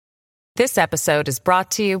This episode is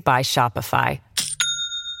brought to you by Shopify.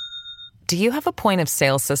 Do you have a point of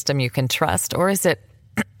sale system you can trust, or is it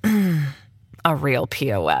a real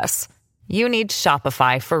POS? You need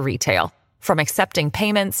Shopify for retail. From accepting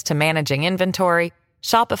payments to managing inventory,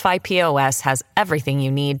 Shopify POS has everything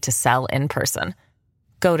you need to sell in person.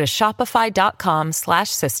 Go to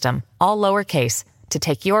shopify.com/system, all lowercase, to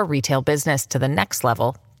take your retail business to the next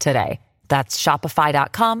level today. That's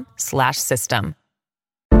shopify.com/system.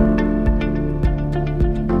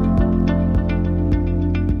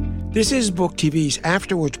 This is Book TV's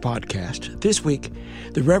Afterwards podcast. This week,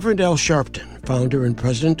 the Reverend Sharpton, founder and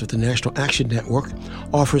president of the National Action Network,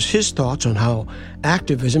 offers his thoughts on how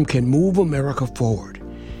activism can move America forward.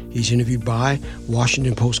 He's interviewed by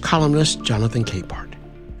Washington Post columnist Jonathan Capehart.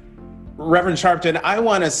 Reverend Sharpton, I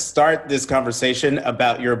want to start this conversation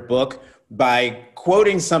about your book by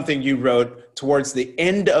quoting something you wrote towards the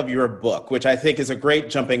end of your book, which I think is a great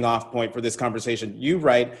jumping off point for this conversation. You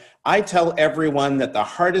write, "I tell everyone that the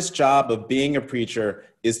hardest job of being a preacher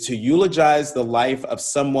is to eulogize the life of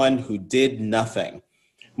someone who did nothing.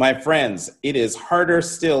 My friends, it is harder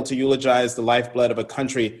still to eulogize the lifeblood of a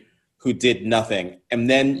country who did nothing." And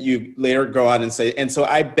then you later go on and say, "And so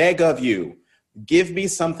I beg of you, give me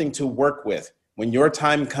something to work with when your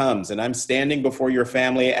time comes and I'm standing before your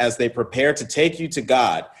family as they prepare to take you to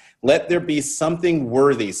God. Let there be something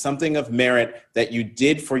worthy, something of merit that you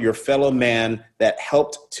did for your fellow man that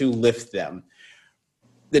helped to lift them."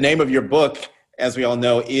 The name of your book, as we all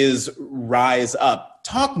know, is Rise Up.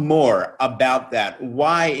 Talk more about that,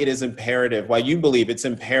 why it is imperative, why you believe it's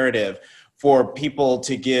imperative for people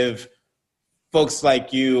to give folks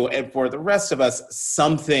like you and for the rest of us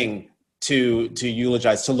something to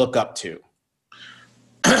eulogize, to look up to.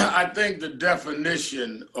 I think the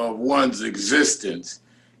definition of one's existence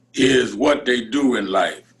is what they do in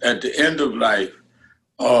life. At the end of life,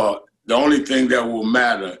 the only thing that will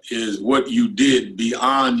matter is what you did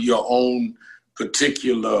beyond your own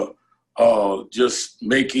particular just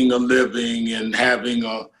making a living and having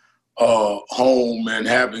a home and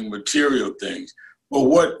having material things. But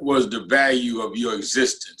what was the value of your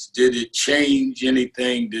existence? Did it change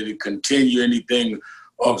anything? Did it continue anything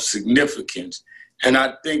of significance? And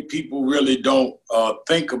I think people really don't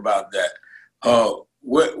think about that.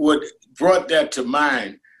 What brought that to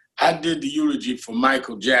mind, I did the eulogy for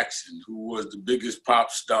Michael Jackson, who was the biggest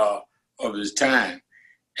pop star of his time.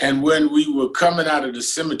 And when we were coming out of the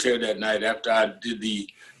cemetery that night after I did the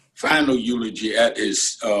final eulogy at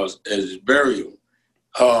his burial,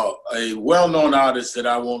 a well-known artist that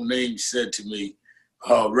I won't name said to me,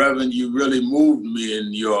 "Reverend, you really moved me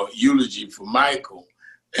in your eulogy for Michael.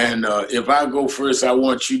 And if I go first, I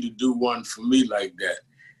want you to do one for me like that."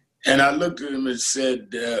 And I looked at him and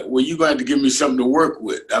said, well, you're going to have to give me something to work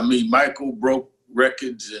with. I mean, Michael broke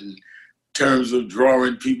records in terms of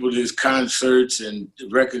drawing people to his concerts and the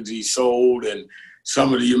records he sold and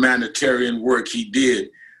some of the humanitarian work he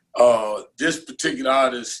did. This particular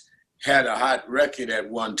artist had a hot record at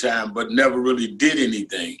one time, but never really did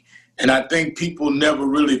anything. And I think people never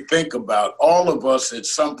really think about all of us at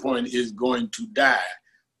some point is going to die.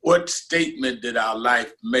 What statement did our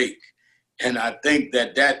life make? And I think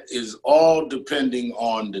that is all depending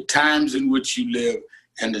on the times in which you live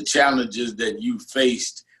and the challenges that you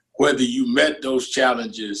faced, whether you met those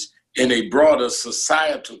challenges in a broader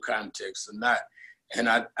societal context or not. And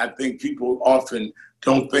I think people often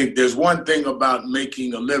don't think there's one thing about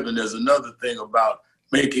making a living, there's another thing about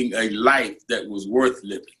making a life that was worth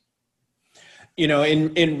living. You know,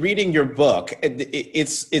 in reading your book,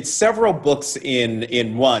 it's several books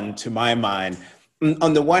in one, to my mind.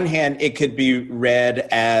 On the one hand, it could be read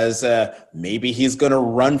as maybe he's going to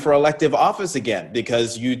run for elective office again,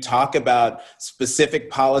 because you talk about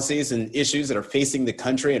specific policies and issues that are facing the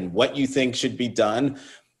country and what you think should be done.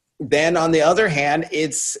 Then on the other hand,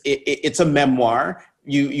 it's a memoir.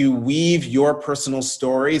 You weave your personal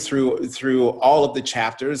story through all of the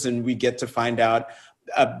chapters, and we get to find out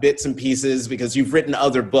bits and pieces because you've written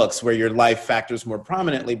other books where your life factors more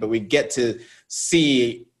prominently, but we get to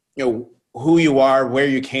see, who you are, where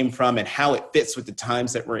you came from, and how it fits with the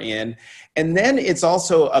times that we're in. And then it's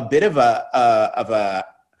also a bit of a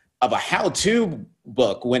how-to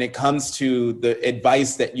book when it comes to the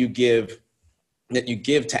advice that you give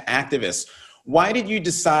to activists. Why did you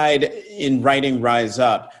decide in writing Rise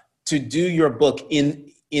Up to do your book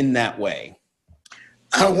in that way?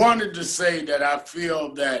 I wanted to say that I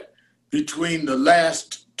feel that between the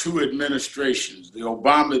last two administrations, the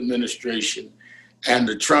Obama administration and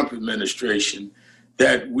the Trump administration,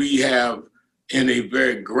 that we have, in a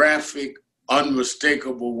very graphic,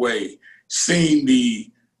 unmistakable way, seen the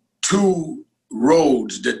two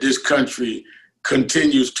roads that this country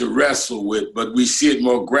continues to wrestle with, but we see it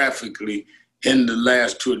more graphically in the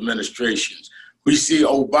last two administrations. We see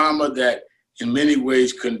Obama that in many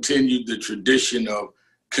ways continued the tradition of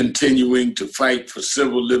continuing to fight for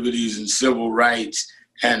civil liberties and civil rights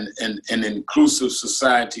and an inclusive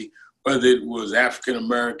society, whether it was African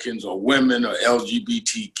Americans or women or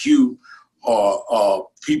LGBTQ or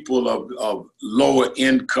people of lower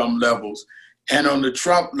income levels. And on the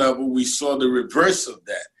Trump level, we saw the reverse of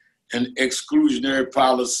that, an exclusionary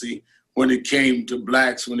policy when it came to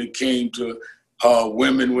blacks, when it came to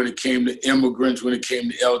women, when it came to immigrants, when it came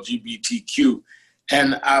to LGBTQ.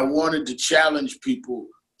 And I wanted to challenge people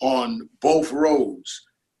on both roads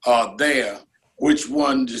there, which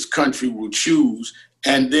one this country will choose.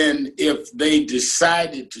 And then if they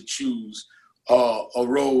decided to choose a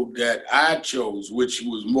road that I chose, which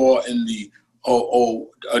was more in the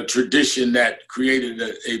a tradition that created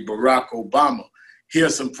a Barack Obama, here are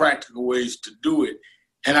some practical ways to do it.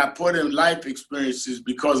 And I put in life experiences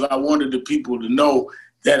because I wanted the people to know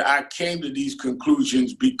that I came to these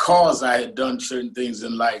conclusions because I had done certain things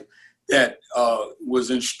in life that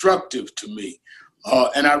was instructive to me.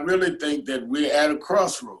 And I really think that we're at a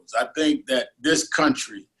crossroads. I think that this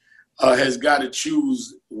country has got to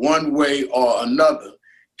choose one way or another.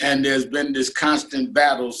 And there's been this constant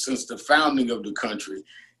battle since the founding of the country.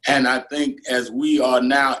 And I think as we are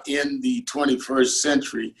now in the 21st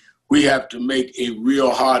century, we have to make a real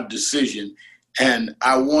hard decision. And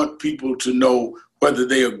I want people to know whether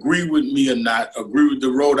they agree with me or not, agree with the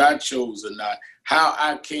road I chose or not, how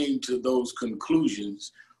I came to those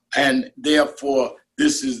conclusions. And therefore,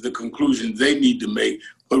 this is the conclusion they need to make.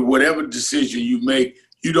 But whatever decision you make,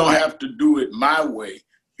 you don't have to do it my way.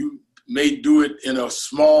 You may do it in a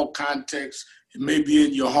small context. It may be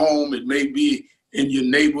in your home. It may be in your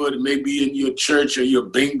neighborhood. It may be in your church or your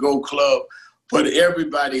bingo club. But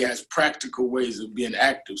everybody has practical ways of being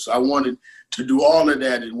active. So I wanted to do all of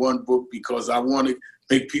that in one book because I want to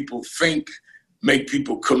make people think, make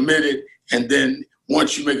people committed. And then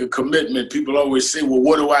once you make a commitment, people always say, well,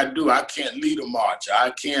 what do? I can't lead a march.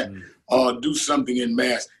 I can't do something in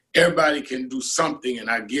mass. Everybody can do something, and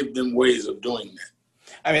I give them ways of doing that.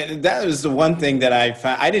 I mean, that was the one thing that I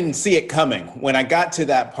found. I didn't see it coming. When I got to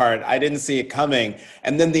that part, I didn't see it coming.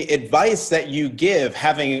 And then the advice that you give,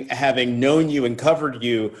 having known you and covered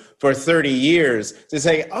you for 30 years, to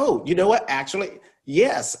say, oh, you know what? Actually,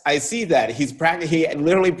 yes, I see that. He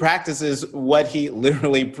literally practices what he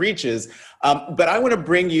literally preaches. But I want to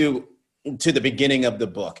bring you to the beginning of the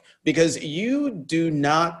book, because you do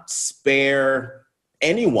not spare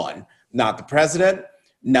anyone, not the president,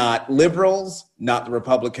 not liberals, not the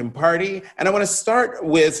Republican Party. And I want to start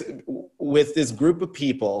with this group of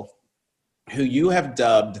people who you have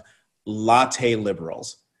dubbed latte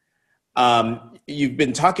liberals. You've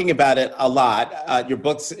been talking about it a lot, your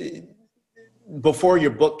books, before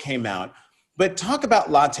your book came out. But talk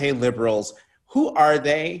about latte liberals. Who are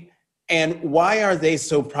they? And why are they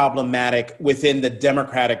so problematic within the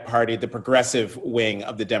Democratic Party, the progressive wing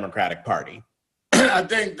of the Democratic Party? I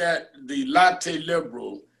think that the latte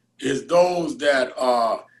liberal is those that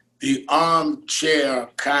are the armchair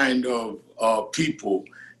kind of people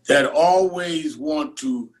that always want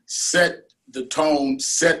to set the tone,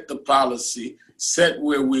 set the policy, set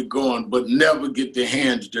where we're going, but never get their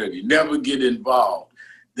hands dirty, never get involved.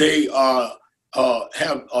 They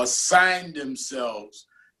have assigned themselves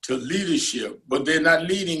to leadership, but they're not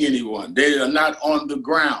leading anyone. They are not on the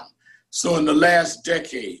ground. So in the last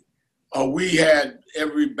decade, we had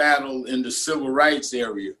every battle in the civil rights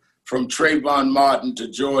area, from Trayvon Martin to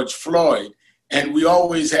George Floyd. And we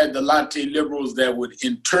always had the latte liberals that would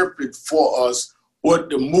interpret for us what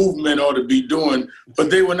the movement ought to be doing, but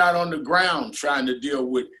they were not on the ground trying to deal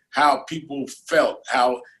with how people felt,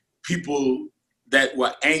 how people that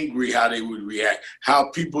were angry, how they would react,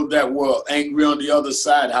 how people that were angry on the other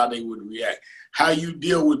side, how they would react, how you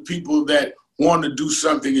deal with people that want to do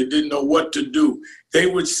something and didn't know what to do. They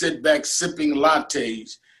would sit back sipping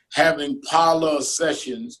lattes, having parlor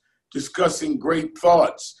sessions, discussing great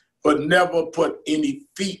thoughts, but never put any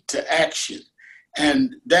feet to action.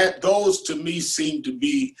 And those to me seem to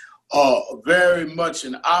be very much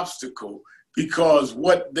an obstacle, because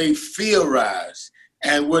what they theorize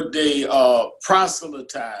and what they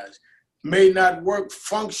proselytize may not work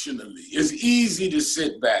functionally. It's easy to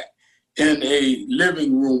sit back in a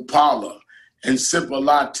living room parlor and sip a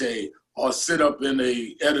latte, or sit up in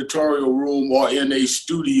a editorial room or in a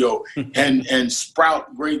studio and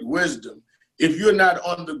sprout great wisdom. If you're not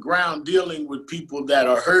on the ground dealing with people that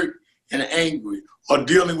are hurt and angry, or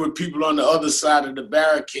dealing with people on the other side of the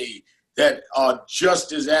barricade that are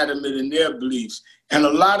just as adamant in their beliefs. And a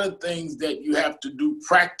lot of things that you have to do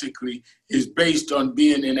practically is based on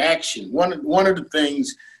being in action. One of the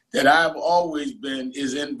things that I've always been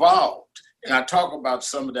is involved. And I talk about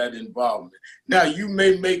some of that involvement. Now, you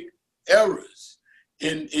may make errors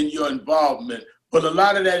in your involvement, but a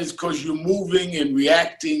lot of that is because you're moving and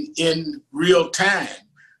reacting in real time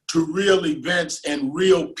to real events and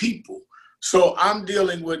real people. So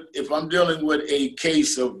if I'm dealing with a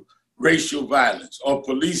case of racial violence or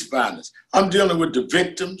police violence, I'm dealing with the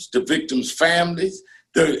victims' families,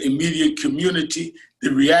 the immediate community, the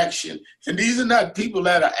reaction. And these are not people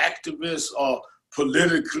that are activists or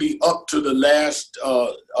politically up to the last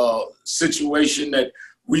situation that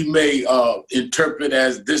we may interpret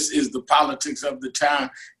as this is the politics of the time.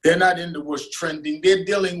 They're not into what's trending. They're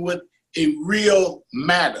dealing with a real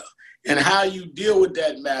matter. And how you deal with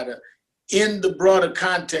that matter in the broader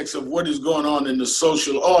context of what is going on in the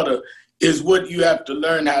social order is what you have to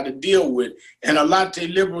learn how to deal with. And a latte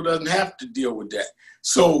liberal doesn't have to deal with that.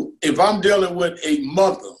 So if I'm dealing with a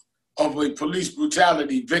mother of a police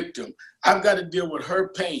brutality victim, I've got to deal with her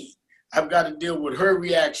pain. I've got to deal with her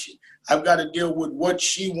reaction. I've got to deal with what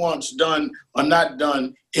she wants done or not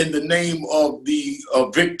done in the name of the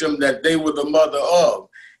victim that they were the mother of.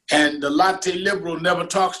 And the latte liberal never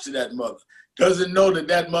talks to that mother, doesn't know that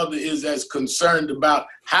that mother is as concerned about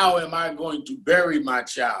how am I going to bury my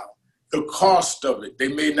child, the cost of it. They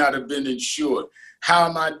may not have been insured. How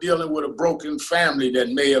am I dealing with a broken family that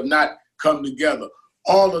may have not come together?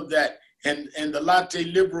 All of that. And the latte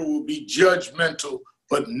liberal will be judgmental,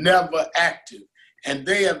 but never active. And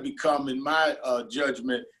they have become, in my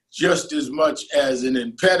judgment, just as much as an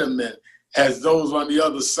impediment as those on the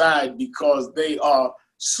other side because they are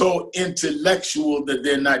so intellectual that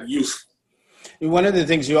they're not useful. One of the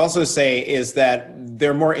things you also say is that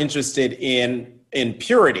they're more interested in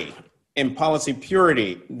purity, in policy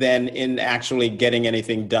purity, than in actually getting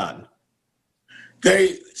anything done.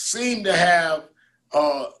 They seem to have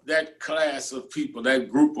that class of people,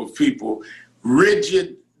 that group of people,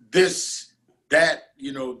 rigid, this, that,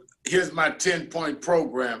 here's my 10-point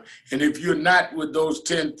program. And if you're not with those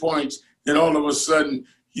 10 points, then all of a sudden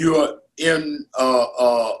you're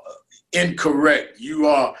incorrect. You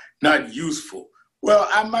are not useful. Well,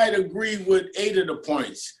 I might agree with 8 of the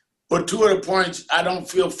points, but 2 of the points I don't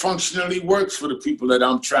feel functionally works for the people that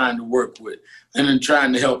I'm trying to work with and then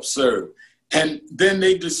trying to help serve. And then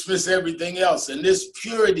they dismiss everything else. And this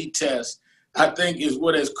purity test, I think, is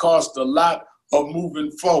what has cost a lot of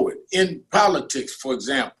moving forward. In politics, for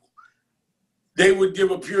example, they would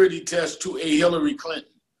give a purity test to a Hillary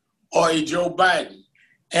Clinton or a Joe Biden.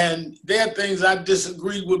 And there are things I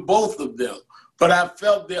disagreed with both of them, but I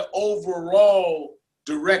felt their overall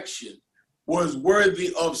direction was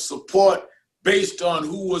worthy of support based on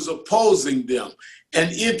who was opposing them. And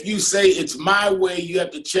if you say it's my way, you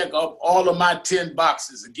have to check off all of my 10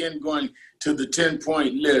 boxes. Again, going to the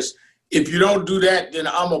 10-point list. If you don't do that, then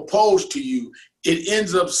I'm opposed to you. It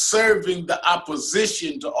ends up serving the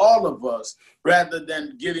opposition to all of us rather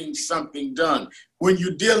than getting something done. When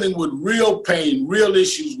you're dealing with real pain, real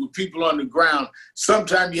issues with people on the ground,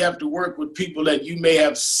 sometimes you have to work with people that you may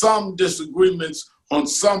have some disagreements on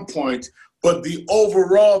some points, but the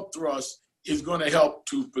overall thrust is going to help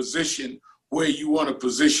to position where you want to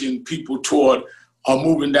position people toward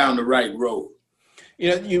moving down the right road.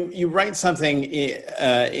 You write something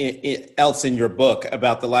else in your book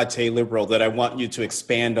about the latte liberal that I want you to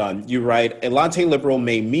expand on. You write, a latte liberal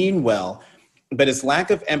may mean well, but his lack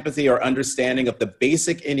of empathy or understanding of the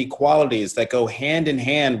basic inequalities that go hand in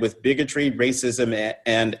hand with bigotry, racism,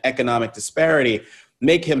 and economic disparity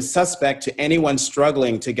make him suspect to anyone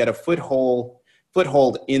struggling to get a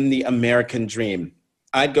foothold in the American dream.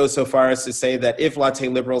 I'd go so far as to say that if latte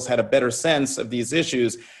liberals had a better sense of these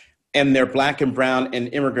issues and their Black and brown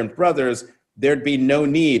and immigrant brothers, there'd be no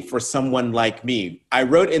need for someone like me. I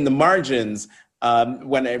wrote in the margins,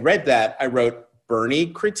 when I read that, I wrote, Bernie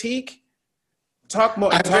critique? Talk more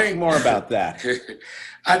about that.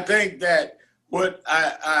 I think that what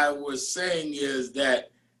I was saying is that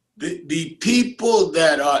the people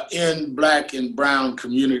that are in Black and brown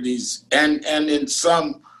communities and in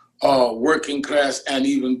some working class and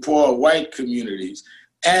even poor white communities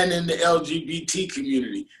and in the LGBT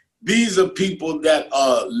community, these are people that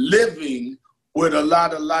are living what a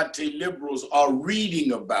lot of latte liberals are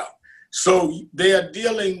reading about. So they are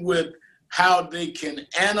dealing with how they can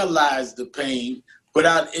analyze the pain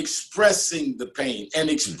without expressing the pain and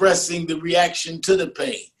expressing the reaction to the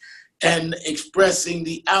pain and expressing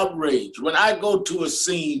the outrage. When I go to a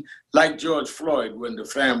scene like George Floyd, when the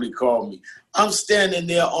family called me, I'm standing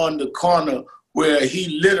there on the corner where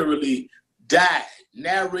he literally died,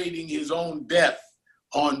 narrating his own death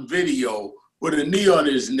on video with a knee on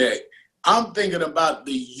his neck. I'm thinking about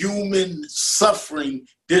the human suffering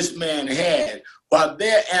this man had while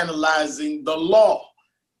they're analyzing the law.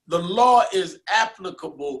 The law is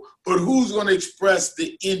applicable, but who's going to express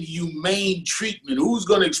the inhumane treatment? Who's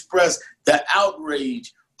going to express the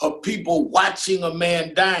outrage of people watching a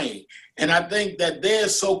man dying? And I think that they're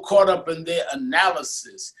so caught up in their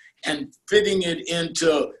analysis and fitting it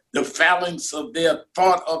into the phalanx of their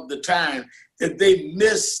thought of the time that they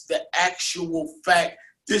miss the actual fact.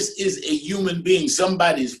 This is a human being,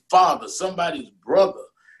 somebody's father, somebody's brother,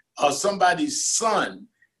 or somebody's son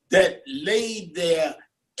that laid there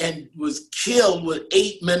and was killed with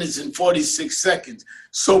 8 minutes and 46 seconds.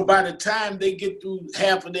 So by the time they get through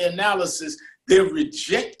half of their analysis, they're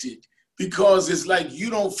rejected because it's like, you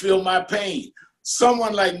don't feel my pain.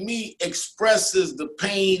 Someone like me expresses the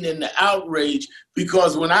pain and the outrage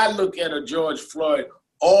because when I look at a George Floyd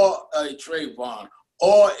or a Trayvon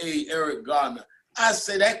or a Eric Garner, I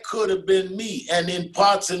say that could have been me. And in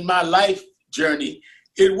parts in my life journey,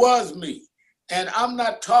 it was me. And I'm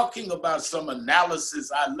not talking about some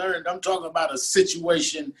analysis I learned. I'm talking about a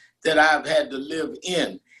situation that I've had to live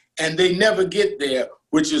in. And they never get there,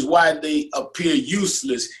 which is why they appear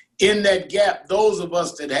useless. In that gap, those of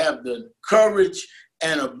us that have the courage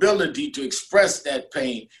and ability to express that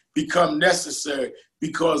pain become necessary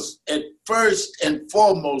because at first and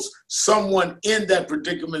foremost, someone in that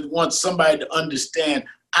predicament wants somebody to understand,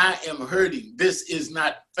 I am hurting. This is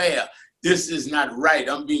not fair. This is not right.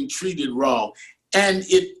 I'm being treated wrong. And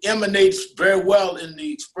it emanates very well in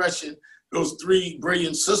the expression, those three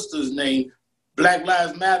brilliant sisters named Black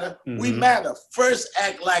Lives Matter. Mm-hmm. We matter. First,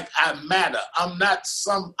 act like I matter. I'm not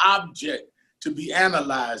some object to be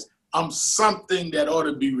analyzed. I'm something that ought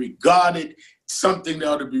to be regarded, something that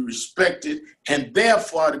ought to be respected, and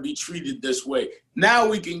therefore to be treated this way. Now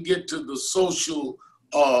we can get to the social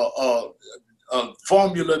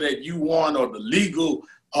formula that you want or the legal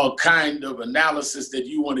kind of analysis that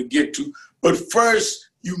you want to get to. But first,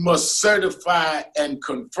 you must certify and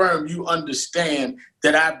confirm you understand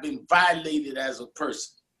that I've been violated as a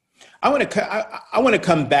person. I want to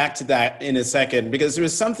come back to that in a second because there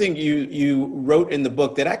was something you wrote in the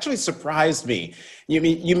book that actually surprised me.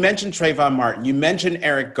 You mentioned Trayvon Martin, you mentioned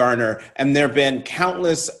Eric Garner, and there have been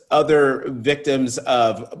countless other victims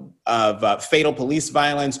of fatal police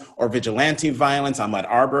violence or vigilante violence. Ahmaud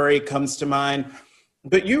Arbery comes to mind.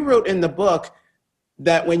 But you wrote in the book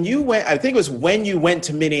that when you went, I think it was when you went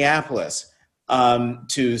to Minneapolis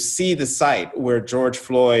to see the site where George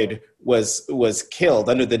Floyd was killed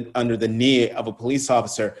under the knee of a police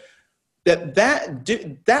officer,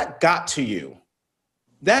 that got to you.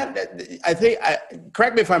 That I think,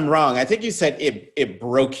 correct me if I'm wrong, I think you said it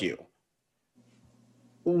broke you.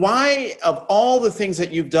 Why, of all the things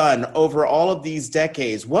that you've done over all of these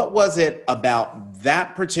decades, what was it about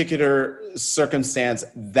that particular circumstance,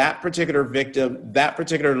 that particular victim, that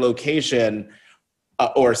particular location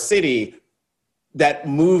or city that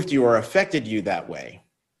moved you or affected you that way?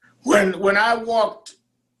 When I walked,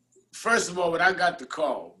 first of all, when I got the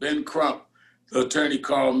call, Ben Crump, the attorney,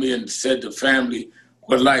 called me and said the family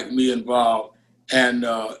would like me involved. And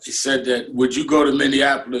he said that, would you go to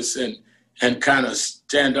Minneapolis and kind of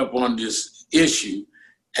stand up on this issue?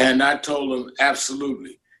 And I told him,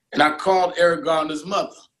 absolutely. And I called Eric Garner's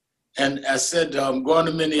mother. And I said, I'm going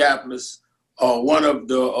to Minneapolis. One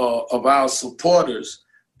of our supporters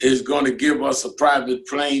is going to give us a private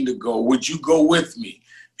plane to go. Would you go with me?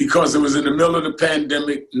 Because it was in the middle of the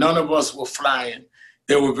pandemic. None of us were flying.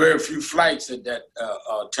 There were very few flights at that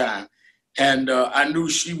time. And I knew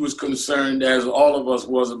she was concerned, as all of us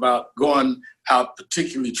was, about going out,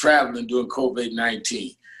 particularly traveling during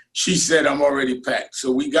COVID-19. She said, I'm already packed.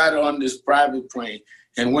 So we got on this private plane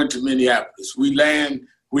and went to Minneapolis. We land,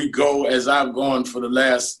 we go, as I've gone for the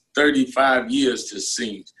last 35 years, to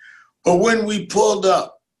scenes. But when we pulled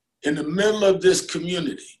up in the middle of this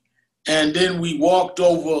community, and then we walked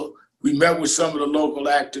over, we met with some of the local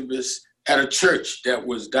activists at a church that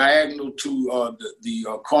was diagonal to the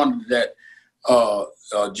corner that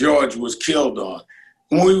George was killed on.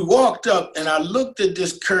 When we walked up and I looked at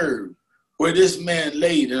this curb where this man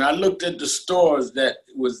laid, and I looked at the stores that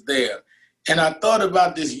was there, and I thought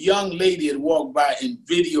about this young lady that walked by and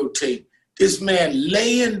videotaped this man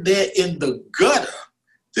laying there in the gutter.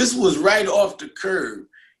 This was right off the curb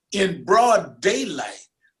in broad daylight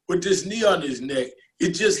with this knee on his neck. It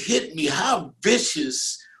just hit me. How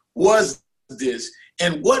vicious was this?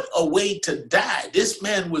 And what a way to die. This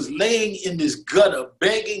man was laying in this gutter,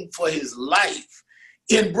 begging for his life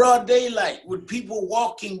in broad daylight with people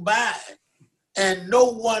walking by. and no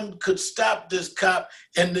one could stop this cop,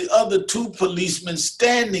 and the other two policemen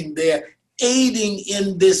standing there aiding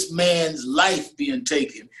in this man's life being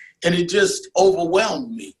taken. And it just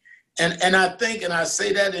overwhelmed me. And I think, and I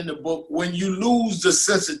say that in the book, when you lose the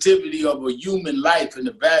sensitivity of a human life and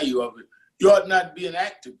the value of it, you ought not be an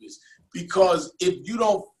activist. Because if you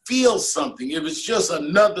don't feel something, if it's just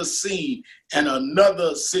another scene and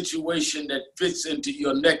another situation that fits into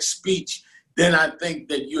your next speech, then I think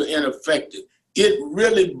that you're ineffective. It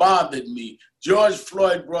really bothered me. George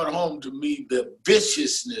Floyd brought home to me the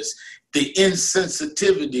viciousness, the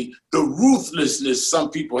insensitivity, the ruthlessness some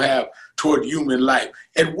people have toward human life.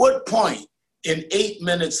 At what point in 8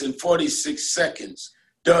 minutes and 46 seconds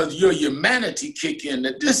does your humanity kick in,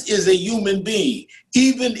 that this is a human being?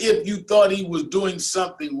 Even if you thought he was doing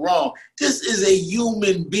something wrong, this is a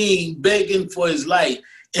human being begging for his life.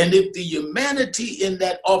 And if the humanity in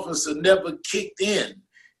that officer never kicked in,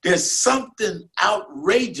 there's something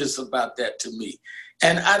outrageous about that to me.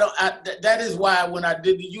 And that is why when I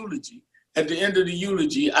did the eulogy, at the end of the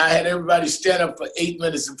eulogy, I had everybody stand up for 8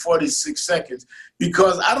 minutes and 46 seconds,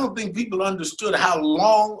 because I don't think people understood how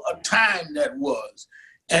long a time that was.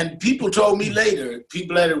 And people told me later,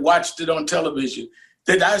 people that had watched it on television,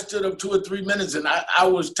 that I stood up 2 or 3 minutes and I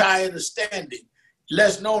was tired of standing.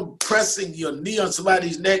 Less known, pressing your knee on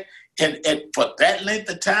somebody's neck, and for that length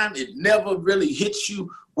of time, it never really hits you.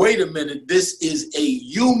 Wait a minute, this is a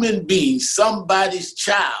human being, somebody's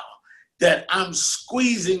child that I'm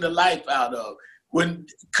squeezing the life out of. When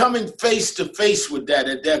coming face to face with that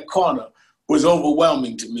at that corner was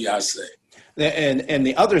overwhelming to me, I say. And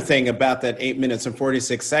the other thing about that 8 minutes and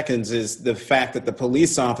 46 seconds is the fact that the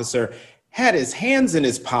police officer had his hands in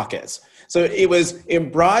his pockets. So it was in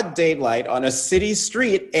broad daylight on a city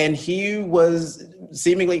street, and he was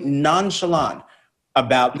seemingly nonchalant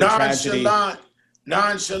about the tragedy.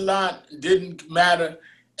 Nonchalant, didn't matter.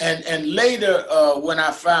 And later, when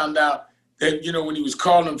I found out that, when he was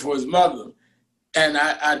calling for his mother, and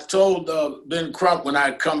I told Ben Crump when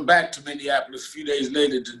I come back to Minneapolis a few days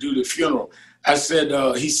later to do the funeral, I said,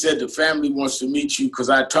 he said the family wants to meet you, because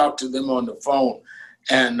I talked to them on the phone,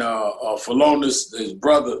 and Philonis, his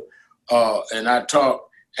brother, and I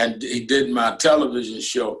talked, and he did my television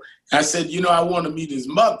show. I said, I want to meet his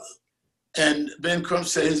mother. And Ben Crump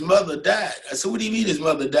said his mother died. I said, what do you mean his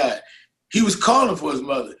mother died? He was calling for his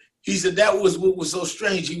mother. He said that was what was so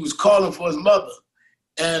strange. He was calling for his mother.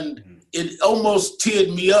 And it almost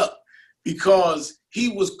teared me up, because he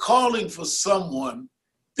was calling for someone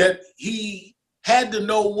that he had to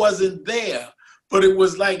know wasn't there, but it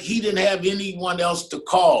was like he didn't have anyone else to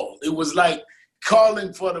call. It was like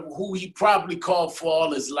calling for who he probably called for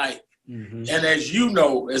all his life. Mm-hmm. And as you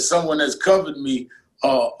know, as someone that's covered me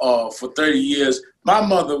for 30 years, my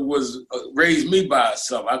mother raised me by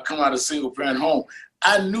herself. I come out of a single parent home.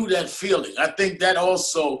 I knew that feeling. I think that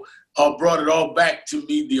also brought it all back to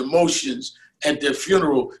me, the emotions at their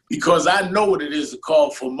funeral, because I know what it is to call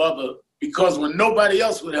for mother, because when nobody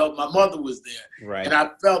else would help, my mother was there. Right. And I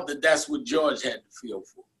felt that that's what George had to feel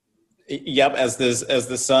for. Yep, as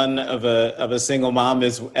the son of a single mom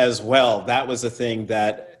as well, that was a thing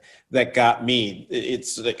that got me.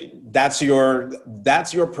 It's that's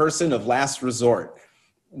your person of last resort.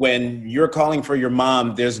 When you're calling for your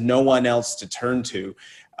mom, there's no one else to turn to.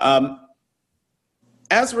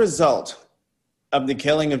 As a result of the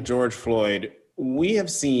killing of George Floyd, we have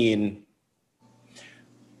seen,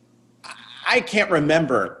 I can't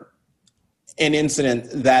remember an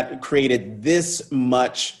incident that created this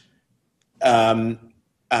much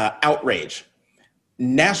outrage.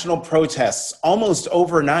 National protests almost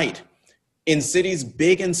overnight in cities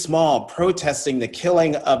big and small, protesting the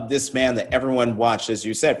killing of this man that everyone watched, as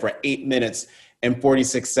you said, for 8 minutes and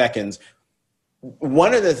 46 seconds.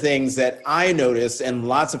 One of the things that I noticed, and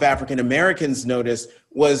lots of African Americans noticed,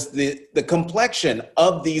 was the complexion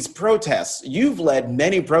of these protests. You've led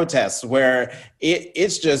many protests where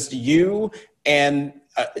it's just you and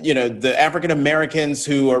the African Americans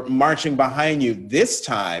who are marching behind you. This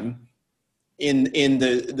time in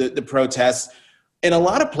the protests, in a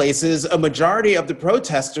lot of places, a majority of the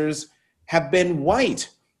protesters have been white.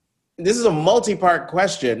 This is a multi-part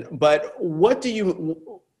question, but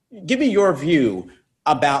give me your view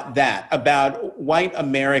about that, about white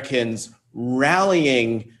Americans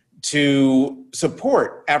rallying to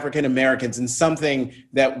support African Americans in something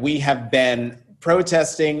that we have been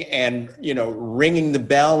protesting and, ringing the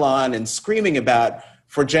bell on and screaming about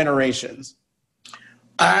for generations.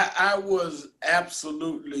 I was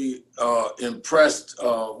absolutely impressed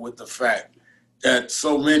with the fact that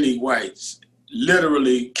so many whites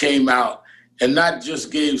literally came out and not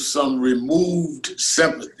just gave some removed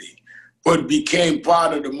sympathy, but became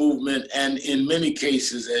part of the movement. And in many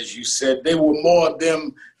cases, as you said, they were more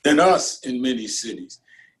them than us in many cities.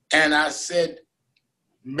 And I said,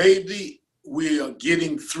 maybe we are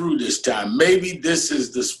getting through this time. Maybe this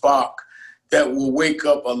is the spark that will wake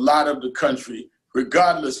up a lot of the country,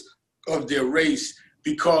 regardless of their race,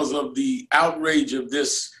 because of the outrage of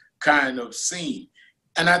this kind of scene.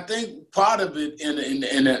 And I think part of it, in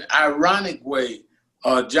an ironic way,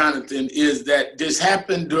 Jonathan, is that this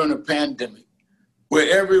happened during a pandemic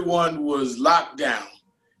where everyone was locked down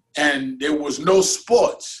and there was no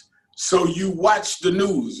sports. So you watch the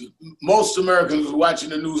news. Most Americans were watching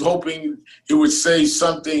the news hoping it would say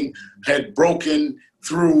something had broken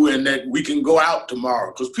through and that we can go out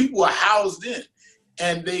tomorrow, because people were housed in.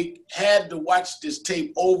 And they had to watch this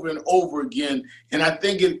tape over and over again. And I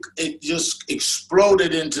think it just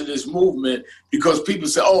exploded into this movement because people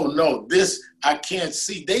said, oh, no, this I can't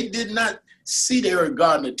see. They did not see the Eric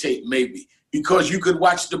Gardner tape, maybe, because you could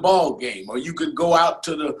watch the ball game or you could go out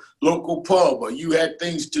to the local pub or you had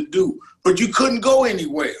things to do. But you couldn't go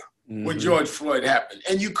anywhere when George Floyd happened.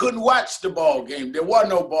 And you couldn't watch the ball game. There was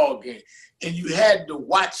no ball game. And you had to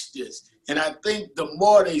watch this. And I think the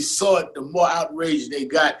more they saw it, the more outraged they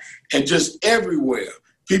got. And just everywhere,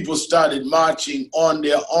 people started marching on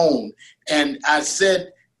their own. And I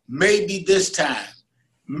said, maybe this time,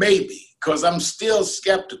 maybe, because I'm still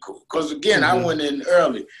skeptical. Because again, I went in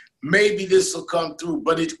early. Maybe this will come through.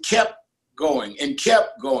 But it kept going and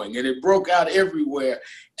kept going. And it broke out everywhere.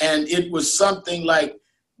 And it was something like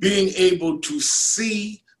being able to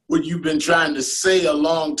see what you've been trying to say a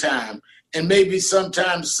long time, and maybe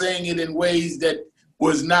sometimes saying it in ways that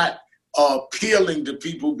was not appealing to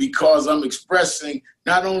people, because I'm expressing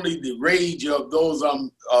not only the rage of those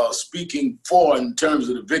I'm speaking for in terms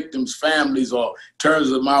of the victims' families or in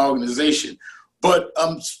terms of my organization, but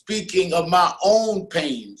I'm speaking of my own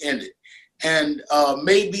pain in it. And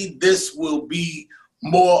maybe this will be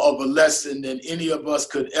more of a lesson than any of us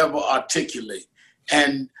could ever articulate.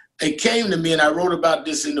 And it came to me, and I wrote about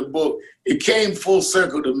this in the book, it came full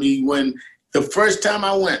circle to me when the first time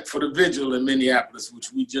I went for the vigil in Minneapolis,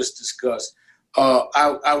 which we just discussed,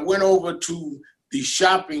 I went over to the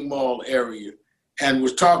shopping mall area and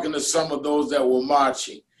was talking to some of those that were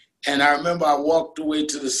marching. And I remember I walked away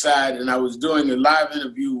to the side and I was doing a live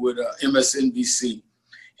interview with MSNBC.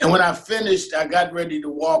 And when I finished, I got ready to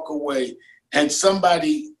walk away and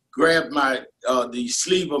somebody grabbed the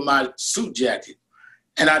sleeve of my suit jacket.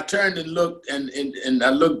 And I turned and looked, and I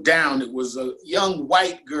looked down. It was a young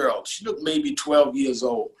white girl. She looked maybe 12 years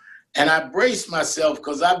old. And I braced myself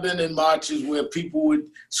because I've been in marches where people would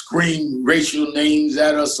scream racial names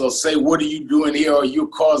at us or say, what are you doing here? Or you're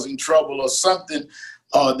causing trouble or something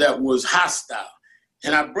that was hostile.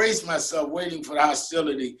 And I braced myself waiting for the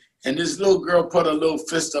hostility. And this little girl put her little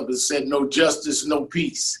fist up and said, no justice, no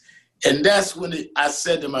peace. And that's when I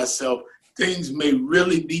said to myself, things may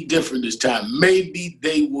really be different this time. Maybe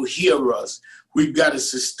they will hear us. We've got to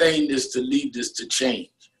sustain this to lead this to change,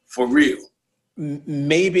 for real.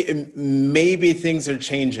 Maybe things are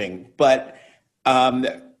changing, but,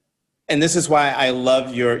 and this is why I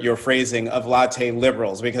love your phrasing of latte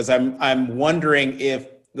liberals, because I'm wondering if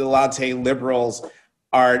the latte liberals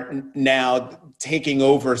are now taking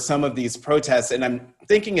over some of these protests. And I'm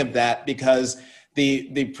thinking of that because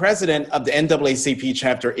the president of the NAACP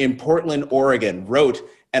chapter in Portland, Oregon, wrote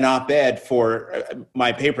an op-ed for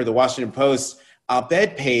my paper, the Washington Post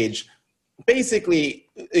op-ed page, basically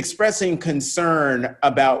expressing concern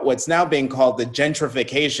about what's now being called the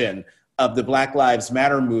gentrification of the Black Lives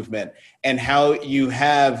Matter movement, and how you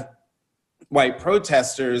have white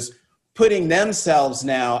protesters putting themselves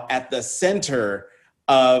now at the center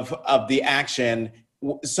of the action,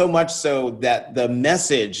 so much so that the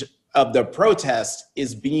message of the protest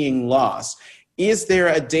is being lost. Is there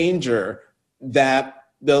a danger that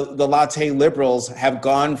the latte liberals have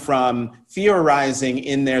gone from theorizing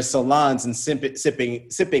in their salons and sipping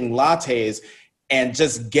lattes and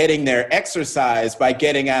just getting their exercise by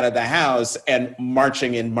getting out of the house and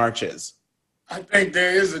marching in marches? I think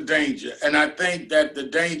there is a danger. And I think that the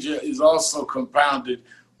danger is also compounded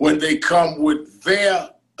when they come with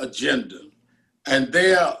their agenda and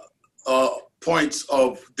their points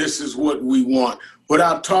of this is what we want,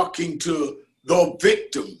 without talking to the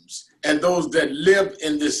victims and those that live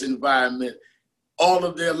in this environment all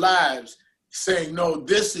of their lives, saying, no,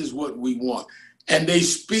 this is what we want. And they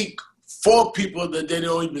speak for people that they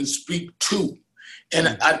don't even speak to.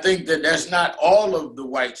 And I think that that's not all of the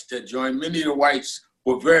whites that joined. Many of the whites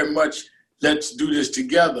were very much, let's do this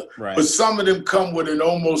together. Right. But some of them come with an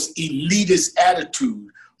almost elitist attitude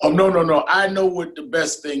of, no, I know what the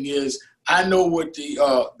best thing is. I know what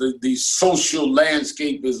the social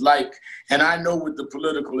landscape is like, and I know what the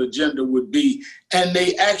political agenda would be. And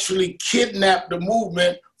they actually kidnapped the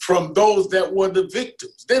movement from those that were the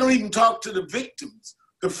victims. They don't even talk to the victims,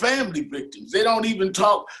 the family victims. They don't even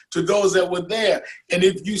talk to those that were there. And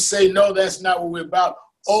if you say, no, that's not what we're about,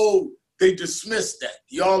 they dismiss that.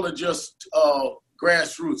 Y'all are just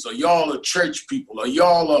grassroots, or y'all are church people, or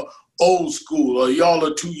y'all are old school, or y'all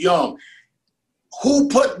are too young. Who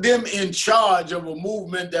put them in charge of a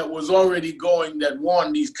movement that was already going, that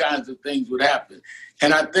warned these kinds of things would happen?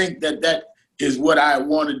 And I think that is what I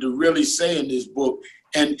wanted to really say in this book,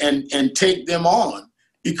 and take them on,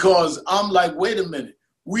 because I'm like, wait a minute,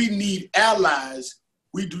 we need allies.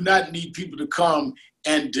 We do not need people to come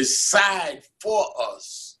and decide for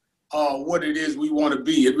us what it is we want to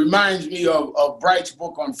be. It reminds me of Bright's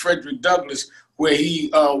book on Frederick Douglass, where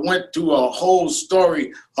he went through a whole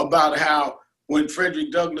story about how when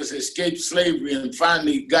Frederick Douglass escaped slavery and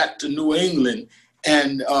finally got to New England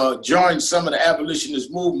and joined some of the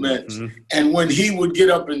abolitionist movements, and when he would get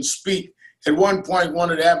up and speak, at one point, one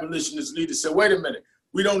of the abolitionist leaders said, wait a minute,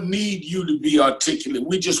 we don't need you to be articulate.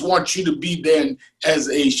 We just want you to be there as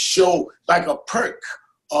a show, like a perk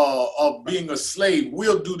of being a slave.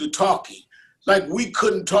 We'll do the talking. Like we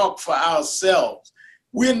couldn't talk for ourselves.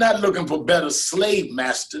 We're not looking for better slave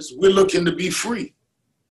masters. We're looking to be free.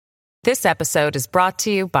 This episode is brought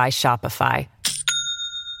to you by Shopify.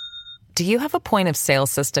 Do you have a point of sale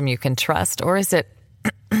system you can trust, or is it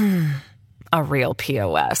a real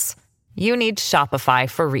POS? You need Shopify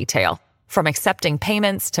for retail. From accepting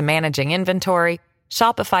payments to managing inventory,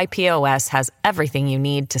 Shopify POS has everything you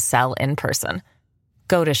need to sell in person.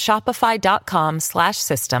 Go to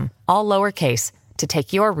shopify.com/system, all lowercase, to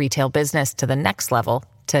take your retail business to the next level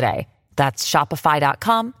today. That's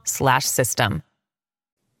shopify.com/system.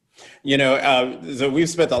 So we've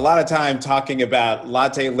spent a lot of time talking about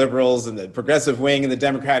latte liberals and the progressive wing in the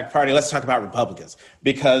Democratic Party. Let's talk about Republicans,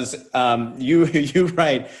 because you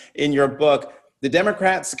write in your book, the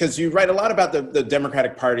Democrats, because you write a lot about the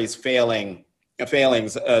Democratic Party's failings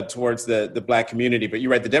towards the Black community, but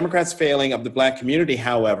you write the Democrats' failing of the Black community,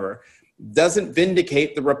 however, doesn't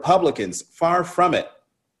vindicate the Republicans. Far from it.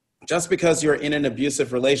 Just because you're in an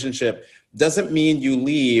abusive relationship doesn't mean you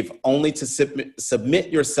leave only to submit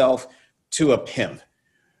yourself to a pimp.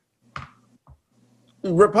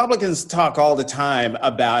 Republicans talk all the time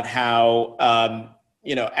about how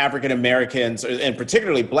African Americans, and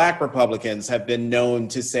particularly Black Republicans, have been known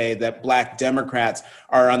to say that Black Democrats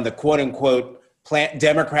are on the quote unquote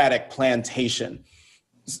Democratic plantation.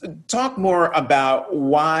 Talk more about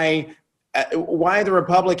why the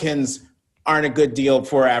Republicans aren't a good deal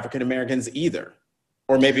for African Americans either,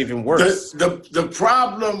 or maybe even worse. The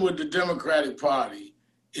problem with the Democratic Party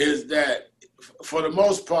is that, for the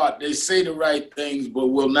most part, they say the right things, but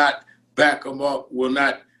will not back them up, will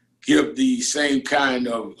not give the same kind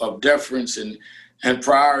of deference and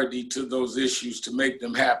priority to those issues to make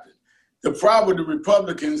them happen. The problem with the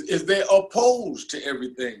Republicans is they're opposed to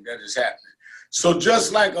everything that is happening. So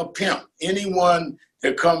just like a pimp, anyone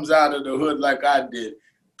that comes out of the hood like I did,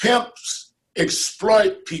 pimps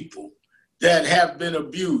exploit people that have been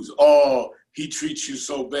abused. Oh, he treats you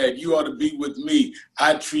so bad. You ought to be with me.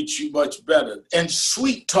 I treat you much better. And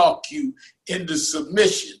sweet talk you into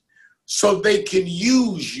submission so they can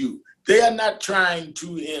use you. They are not trying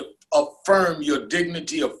to affirm your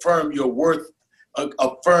dignity, affirm your worth,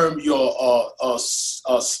 affirm your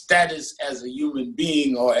status as a human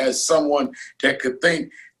being or as someone that could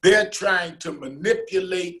think. They're trying to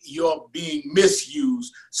manipulate your being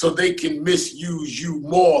misused so they can misuse you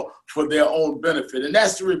more for their own benefit. And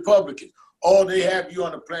that's the Republicans. Oh, they have you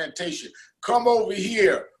on a plantation. Come over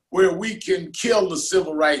here where we can kill the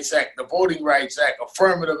Civil Rights Act, the Voting Rights Act,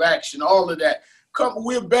 affirmative action, all of that. Come,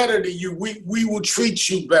 we're better than you. We will treat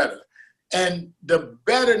you better. And the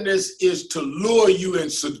betterness is to lure you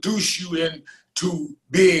and seduce you into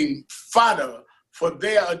being fodder for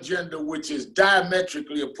their agenda, which is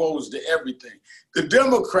diametrically opposed to everything. The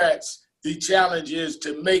Democrats, the challenge is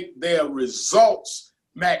to make their results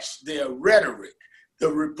match their rhetoric. The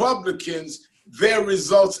Republicans, their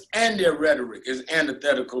results and their rhetoric is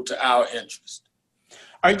antithetical to our interest.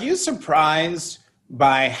 Are you surprised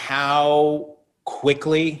by how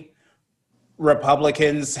quickly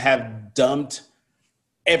Republicans have dumped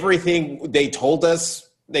everything they told us?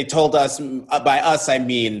 They told us, by us, I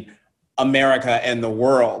mean America and the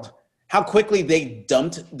world. How quickly they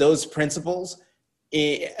dumped those principles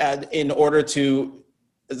in order to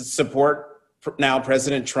support now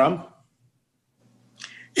President Trump?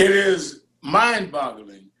 It is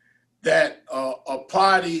mind-boggling that a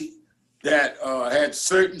party that had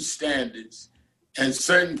certain standards and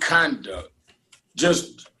certain conduct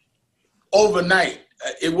just overnight.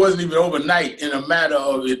 It wasn't even overnight. In a matter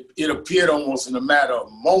of it appeared almost in a matter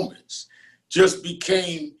of moments. Just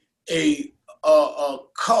became a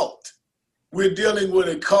cult. We're dealing with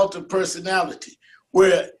a cult of personality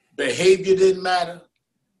where behavior didn't matter,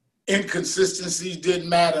 inconsistencies didn't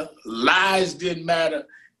matter, lies didn't matter.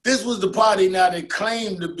 This was the party now that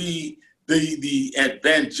claimed to be the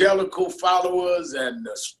evangelical followers and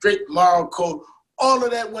the strict moral code. All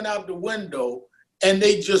of that went out the window, and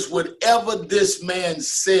they just, whatever this man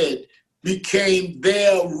said became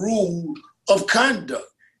their rule of conduct.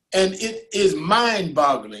 And it is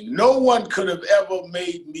mind-boggling. No one could have ever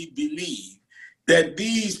made me believe that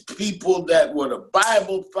these people that were the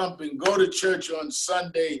Bible-thumping, go to church on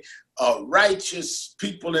Sunday, righteous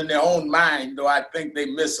people in their own mind, though I think they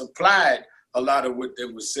misapplied a lot of what they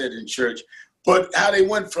was said in church, but how they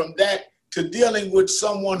went from that to dealing with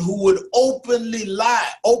someone who would openly lie,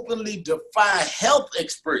 openly defy health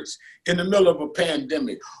experts in the middle of a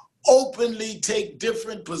pandemic, openly take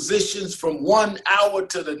different positions from 1 hour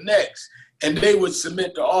to the next, and they would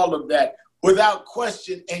submit to all of that without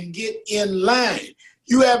question and get in line.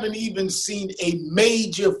 You haven't even seen a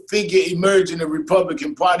major figure emerge in the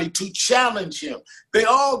Republican Party to challenge him. They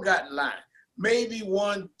all got in line. Maybe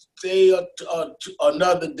one day or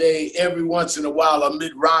another day, every once in a while, a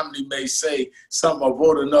Mitt Romney may say something or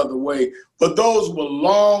vote another way. But those were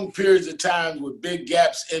long periods of time with big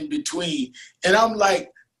gaps in between. And I'm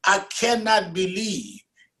like, I cannot believe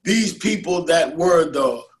these people that were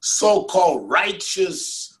the so-called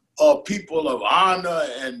righteous people of honor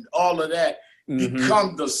and all of that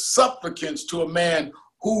become the supplicants to a man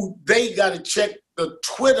who they got to check the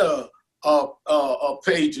Twitter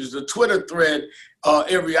pages, the Twitter thread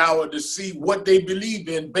every hour to see what they believe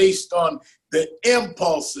in based on the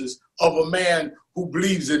impulses of a man who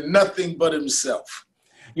believes in nothing but himself.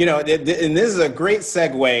 You know, and this is a great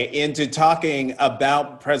segue into talking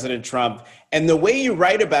about President Trump. And the way you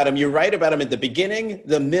write about him at the beginning,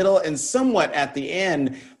 the middle, and somewhat at the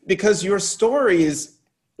end, because your stories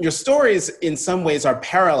in some ways are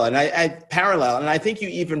parallel. And I think you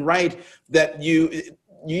even write that you've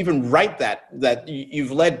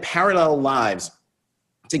led parallel lives.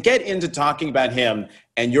 To get into talking about him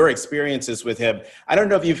and your experiences with him, I don't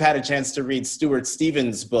know if you've had a chance to read Stuart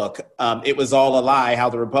Stevens' book, It Was All a Lie, How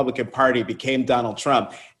the Republican Party Became Donald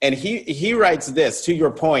Trump. And he writes this, to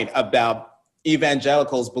your point about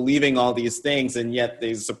evangelicals believing all these things and yet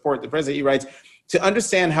they support the president. He writes, to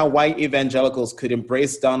understand how white evangelicals could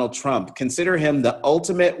embrace Donald Trump, consider him the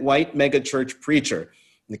ultimate white megachurch preacher.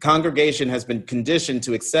 The congregation has been conditioned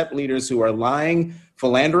to accept leaders who are lying,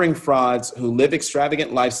 philandering frauds, who live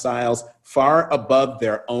extravagant lifestyles far above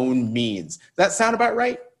their own means. Does that sound about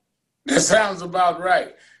right? That sounds about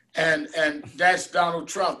right. And that's Donald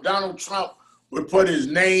Trump. Donald Trump would put his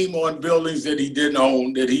name on buildings that he didn't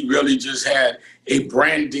own, that he really just had a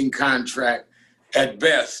branding contract at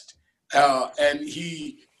best. And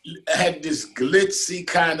he had this glitzy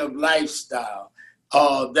kind of lifestyle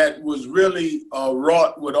that was really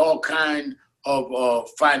wrought with all kind of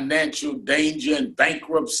financial danger and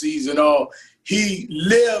bankruptcies and all. He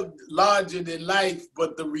lived larger than life,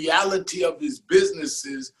 but the reality of his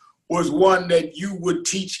businesses was one that you would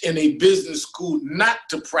teach in a business school not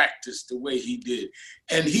to practice the way he did.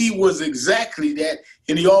 And he was exactly that,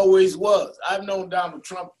 and he always was. I've known Donald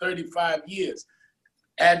Trump 35 years,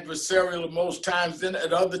 adversarial at most times, then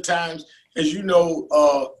at other times, as you know,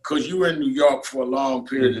 because you were in New York for a long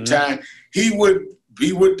period of time, he would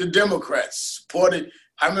be with the Democrats, supported.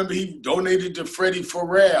 I remember he donated to Freddie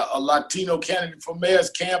Ferrer, a Latino candidate for mayor's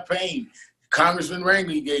campaign. Congressman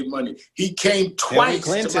Rangley gave money. He came twice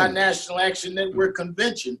to my National Action Network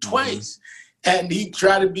convention, twice. And he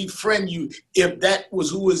tried to befriend you if that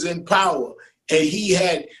was who was in power. And he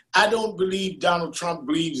had, I don't believe Donald Trump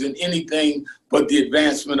believes in anything but the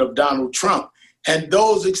advancement of Donald Trump. And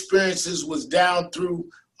those experiences was down through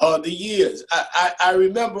the years. I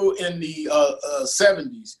remember in the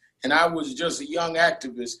 70s, and I was just a young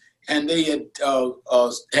activist, and they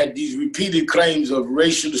had these repeated claims of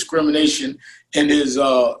racial discrimination in his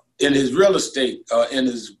real estate, in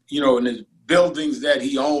his buildings that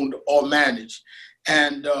he owned or managed,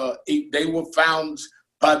 and they were found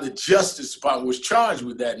by the Justice Department, was charged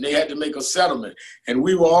with that, and they had to make a settlement, and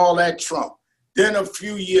we were all at Trump. Then a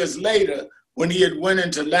few years later, when he had went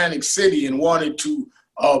into Atlantic City and wanted to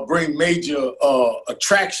bring major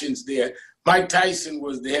attractions there, Mike Tyson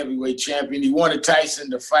was the heavyweight champion. He wanted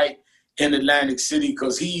Tyson to fight in Atlantic City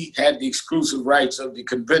because he had the exclusive rights of the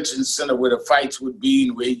convention center where the fights would be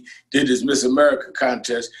and where he did his Miss America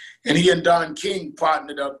contest. And he and Don King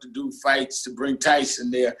partnered up to do fights to bring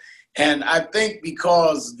Tyson there. And I think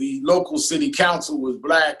because the local city council was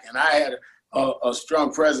Black and I had a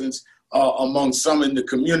strong presence among some in the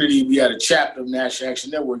community, we had a chapter of National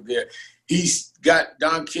Action Network there.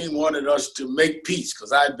 Don King wanted us to make peace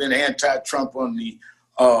because I had been anti-Trump on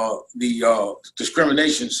the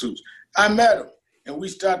discrimination suits. I met him and we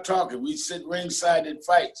started talking. We sit ringside at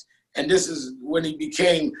fights. And this is when he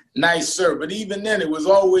became nicer. But even then, it was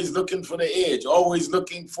always looking for the edge, always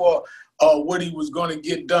looking for what he was going to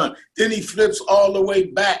get done. Then he flips all the way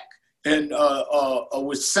back and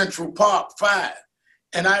with Central Park 5.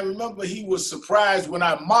 And I remember he was surprised when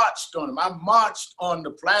I marched on him. I marched on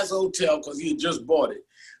the Plaza Hotel because he had just bought it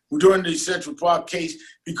during the Central Park case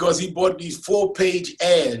because he bought these 4-page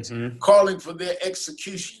ads calling for their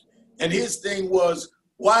execution. And his thing was,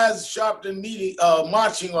 why is Sharpton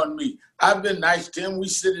marching on me? I've been nice to him. We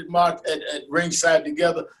sit at ringside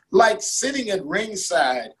together. Like sitting at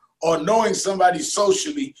ringside or knowing somebody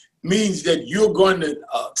socially means that you're going to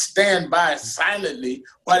stand by silently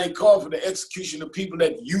while they call for the execution of people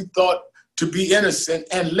that you thought to be innocent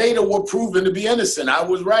and later were proven to be innocent. I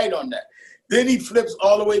was right on that. Then he flips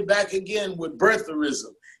all the way back again with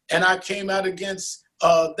birtherism. And I came out against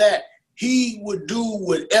that. He would do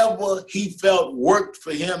whatever he felt worked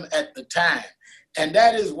for him at the time. And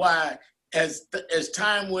that is why, as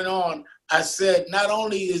time went on, I said, not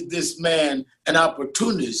only is this man an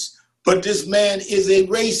opportunist, but this man is a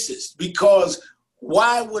racist. Because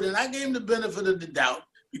why wouldn't I gave him the benefit of the doubt?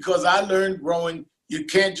 Because I learned growing, you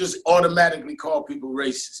can't just automatically call people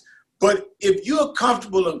racist. But if you're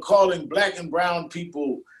comfortable in calling Black and brown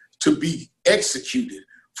people to be executed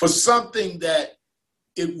for something that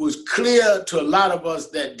it was clear to a lot of us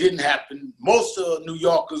that didn't happen. Most of New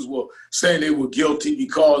Yorkers were saying they were guilty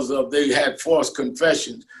because they had false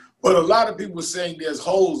confessions. But a lot of people were saying there's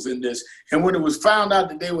holes in this. And when it was found out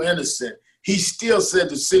that they were innocent, he still said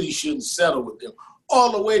the city shouldn't settle with them.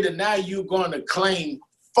 All the way to now you're going to claim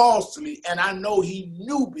falsely, and I know he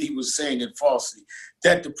knew he was saying it falsely,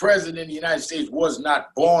 that the president of the United States was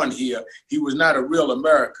not born here. He was not a real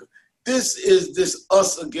American. This is this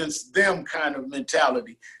us against them kind of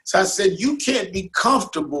mentality. So I said, you can't be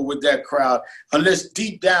comfortable with that crowd unless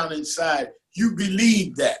deep down inside you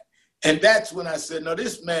believe that. And that's when I said, no,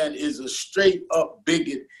 this man is a straight up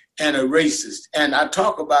bigot and a racist. And I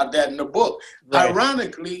talk about that in the book. Right.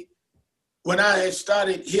 Ironically, when I had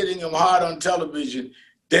started hitting him hard on television,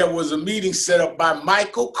 there was a meeting set up by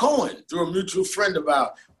Michael Cohen through a mutual friend of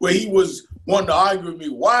ours, where he was wanting to argue with me.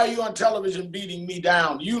 Why are you on television beating me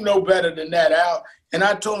down? You know better than that, Al. And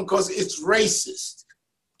I told him, because it's racist.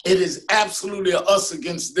 It is absolutely a us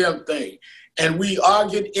against them thing. And we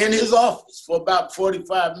argued in his office for about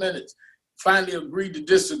 45 minutes, finally agreed to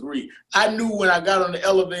disagree. I knew when I got on the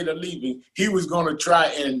elevator leaving, he was going to try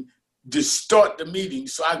and distort the meeting.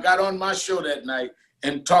 So I got on my show that night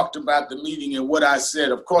and talked about the meeting and what I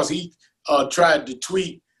said. Of course, he tried to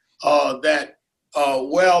tweet that, Al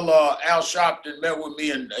Sharpton met with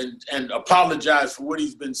me and apologized for what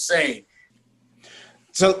he's been saying.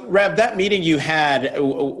 So, Rev, that meeting you had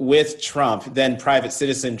with Trump, then private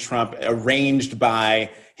citizen Trump, arranged by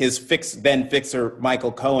his then fixer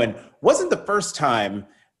Michael Cohen, wasn't the first time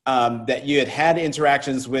that you had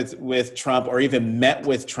interactions with Trump or even met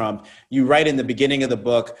with Trump. You write in the beginning of the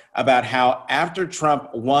book about how after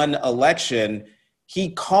Trump won election,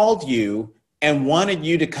 he called you and wanted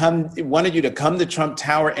you to come to Trump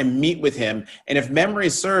Tower and meet with him. And if memory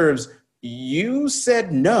serves, you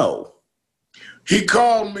said no. He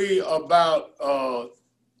called me about,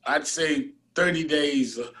 I'd say 30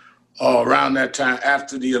 days around that time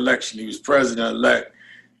after the election. He was president-elect.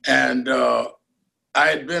 And I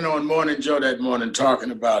had been on Morning Joe that morning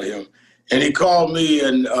talking about him. And he called me,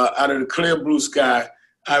 and out of the clear blue sky,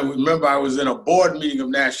 I remember I was in a board meeting of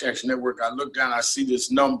National Action Network. I looked down, I see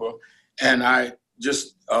this number, and I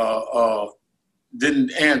just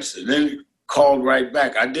didn't answer. Then he called right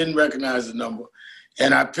back. I didn't recognize the number.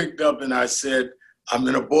 And I picked up and I said, I'm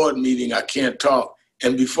in a board meeting, I can't talk.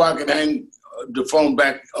 And before I could hang the phone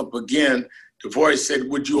back up again, the voice said,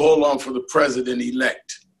 would you hold on for the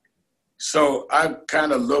president-elect? So I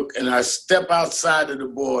kind of look and I step outside of the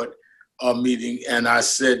board meeting and I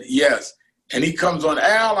said, yes. And he comes on,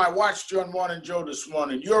 Al, I watched you on Morning Joe this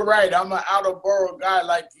morning. You're right, I'm an out-of-borough guy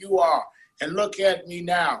like you are. And look at me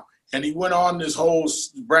now. And he went on this whole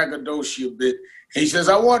braggadocio bit. And he says,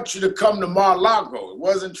 I want you to come to Mar-a-Lago. It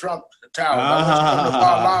wasn't Trump Tower. I want you to come to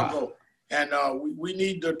Mar-a-Lago and we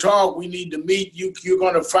need to talk. We need to meet. You're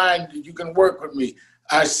going to find that you can work with me.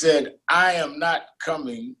 I said, I am not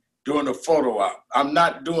coming doing a photo op. I'm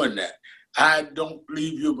not doing that. I don't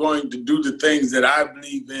believe you're going to do the things that I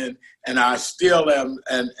believe in, and I still am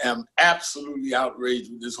absolutely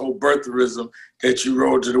outraged with this whole birtherism that you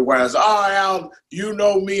rode to the White House. Oh, Al, you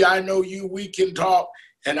know me, I know you, we can talk,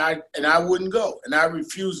 and I wouldn't go, and I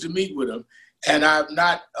refused to meet with him, and I've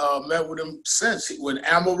not met with him since. When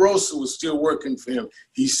Omarosa was still working for him,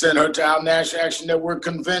 he sent her to our National Action Network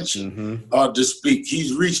convention to speak.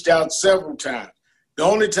 He's reached out several times. The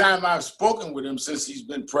only time I've spoken with him since he's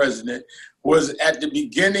been president was at the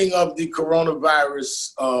beginning of the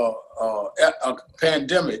coronavirus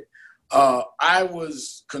pandemic. I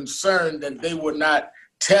was concerned that they were not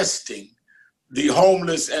testing the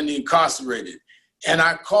homeless and the incarcerated. And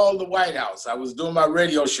I called the White House. I was doing my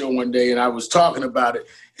radio show one day and I was talking about it.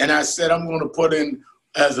 And I said, I'm going to put in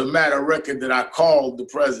as a matter of record that I called the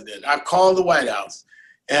president. I called the White House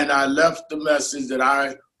and I left the message that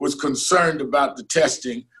I was concerned about the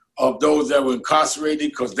testing of those that were incarcerated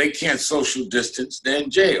because they can't social distance, they're in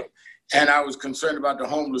jail. And I was concerned about the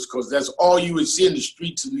homeless because that's all you would see in the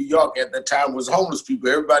streets of New York at that time was homeless people.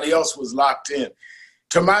 Everybody else was locked in.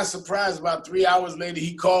 To my surprise, about 3 hours later,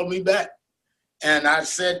 he called me back. And I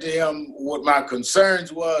said to him what my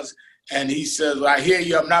concerns was. And he says, well, I hear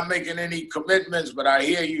you. I'm not making any commitments, but I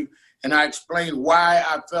hear you. And I explained why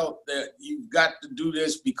I felt that you've got to do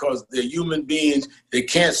this because they're human beings. They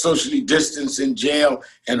can't socially distance in jail,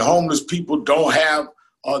 and homeless people don't have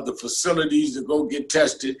the facilities to go get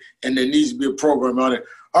tested, and there needs to be a program on it.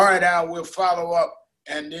 All right, Al, we'll follow up.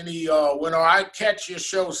 And then he went on, I catch your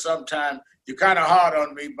show sometime. You're kind of hard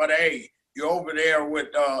on me, but hey, you're over there with,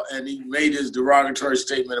 and he made his derogatory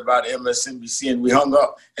statement about MSNBC, and we hung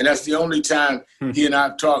up. And that's the only time he and I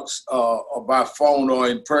have talked by phone or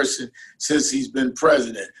in person since he's been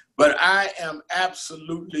president. But I am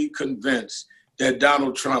absolutely convinced that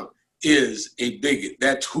Donald Trump is a bigot.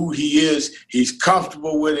 That's who he is. He's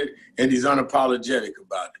comfortable with it, and he's unapologetic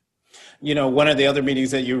about it. You know, one of the other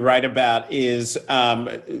meetings that you write about is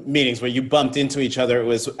meetings where you bumped into each other. It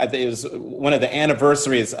was one of the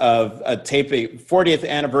anniversaries of a taping, 40th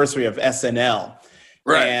anniversary of SNL.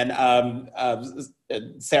 Right. And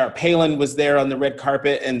Sarah Palin was there on the red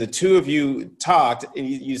carpet, and the two of you talked, and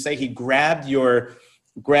you say he grabbed you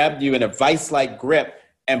in a vice-like grip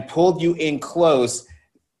and pulled you in close,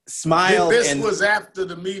 smiled. This was after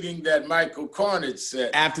the meeting that Michael Cohen had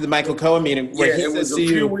said. After the Michael Cohen meeting. Yeah, it was a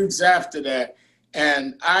few weeks after that.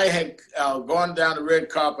 And I had gone down the red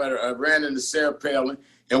carpet. I ran into Sarah Palin,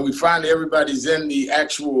 and we finally, everybody's in the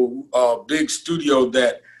actual big studio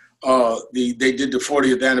that they did the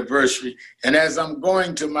 40th anniversary. And as I'm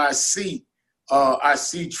going to my seat, I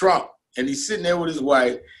see Trump, and he's sitting there with his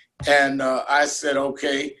wife. And I said,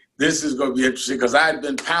 okay, this is going to be interesting, because I had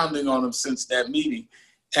been pounding on him since that meeting.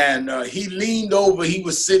 And he leaned over. He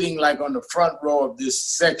was sitting like on the front row of this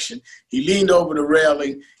section. He leaned over the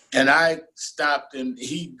railing, and I stopped, and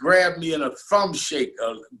he grabbed me in a thumb shake,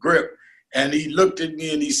 a grip. And he looked at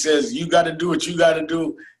me and he says, you got to do what you got to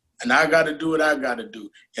do, and I got to do what I got to do.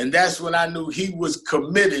 And that's when I knew he was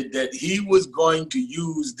committed, that he was going to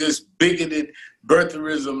use this bigoted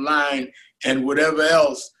birtherism line and whatever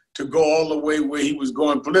else to go all the way where he was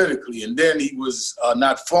going politically. And then he was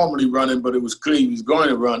not formally running, but it was clear he was going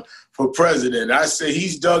to run for president. I said,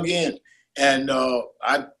 he's dug in. And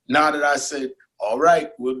I nodded. I said, all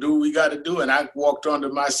right, we'll do what we got to do. And I walked onto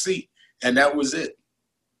my seat, and that was it.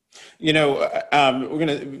 You know, we're going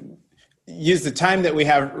to use the time that we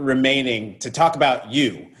have remaining to talk about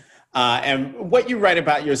you and what you write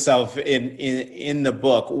about yourself in the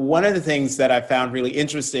book. One of the things that I found really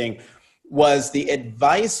interesting was the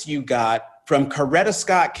advice you got from Coretta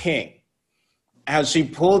Scott King, how she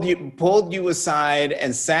pulled you aside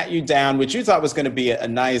and sat you down, which you thought was going to be a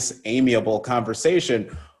nice, amiable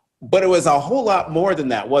conversation, but it was a whole lot more than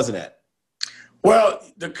that, wasn't it? Well,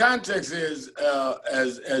 the context is,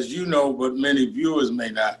 as you know, but many viewers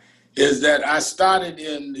may not, is that I started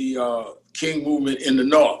in the King movement in the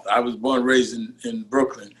North. I was born and raised in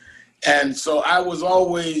Brooklyn. And so I was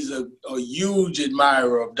always a huge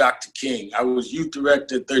admirer of Dr. King. I was youth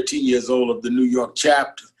director at 13 years old of the New York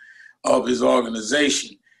chapter of his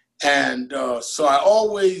organization. And so I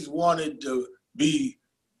always wanted to be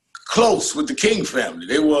close with the King family.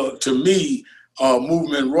 They were, to me,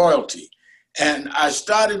 movement royalty. And I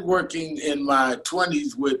started working in my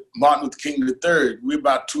 20s with Martin Luther King III. We're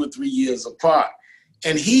about 2 or 3 years apart.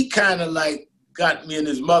 And he kind of like got me and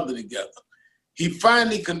his mother together. He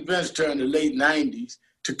finally convinced her in the late 90s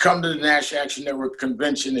to come to the National Action Network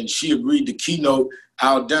convention, and she agreed to keynote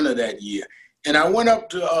our dinner that year. And I went up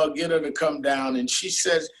to get her to come down, and she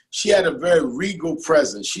says she had a very regal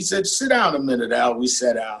presence. She said, "Sit down a minute, Al." We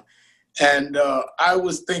sat down. And I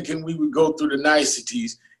was thinking we would go through the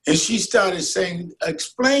niceties. And she started saying,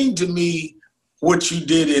 "Explain to me what you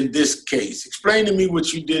did in this case. Explain to me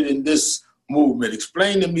what you did in this movement.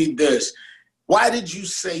 Explain to me this. Why did you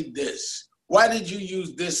say this? Why did you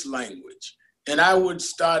use this language?" And I would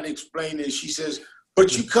start explaining. She says,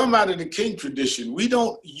 "But you come out of the King tradition. We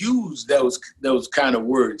don't use those kind of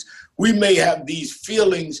words. We may have these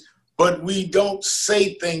feelings, but we don't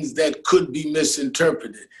say things that could be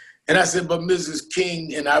misinterpreted." And I said, "But Mrs.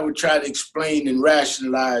 King," and I would try to explain and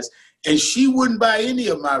rationalize, and she wouldn't buy any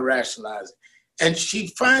of my rationalizing. And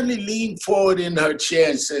she finally leaned forward in her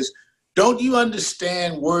chair and says, "Don't you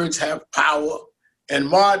understand words have power?" And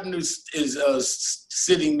Martin is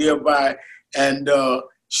sitting nearby, and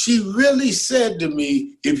she really said to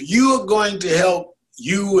me, "If you are going to help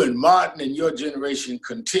you and Martin and your generation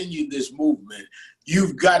continue this movement,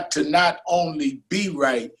 you've got to not only be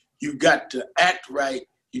right, you've got to act right,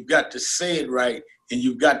 you've got to say it right, and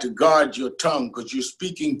you've got to guard your tongue, because you're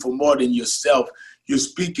speaking for more than yourself. You're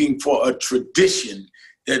speaking for a tradition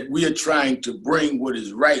that we are trying to bring what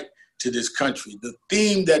is right to this country." The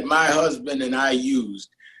theme that my husband and I used,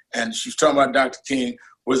 and she's talking about Dr. King,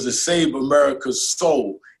 was to save America's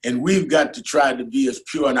soul. And we've got to try to be as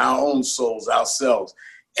pure in our own souls ourselves.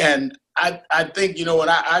 And I think, when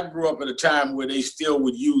I grew up at a time where they still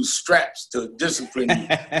would use straps to discipline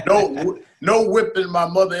you. No whipping my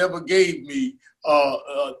mother ever gave me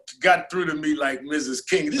got through to me like Mrs.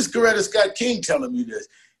 King. This is Coretta Scott King telling me this.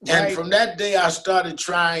 Right. And from that day, I started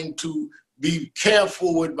trying to be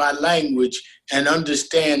careful with my language and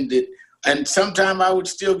understand it. And sometimes I would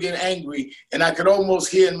still get angry, and I could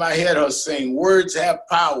almost hear in my head her saying, "Words have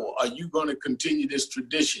power. Are you going to continue this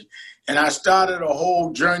tradition?" And I started a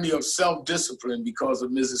whole journey of self-discipline because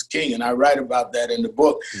of Mrs. King, and I write about that in the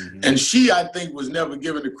book. Mm-hmm. And she, I think, was never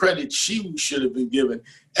given the credit she should have been given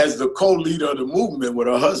as the co-leader of the movement with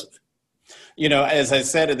her husband. As I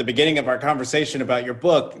said at the beginning of our conversation about your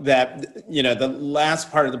book, that, the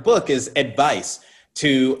last part of the book is advice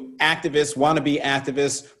to activists, wannabe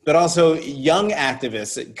activists, but also young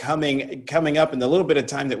activists coming up in the little bit of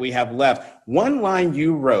time that we have left. One line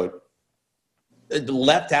you wrote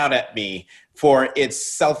leapt out at me for its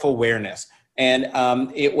self-awareness. And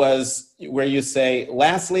it was where you say,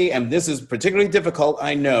 "Lastly, and this is particularly difficult,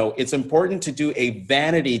 I know, it's important to do a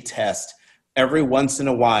vanity test every once in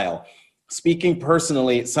a while. Speaking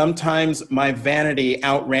personally, sometimes my vanity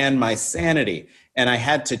outran my sanity, and I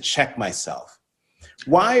had to check myself."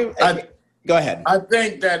 Why? Go ahead. I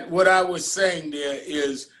think that what I was saying there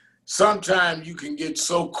is sometimes you can get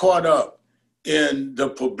so caught up in the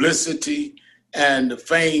publicity and the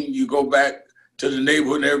fame. You go back to the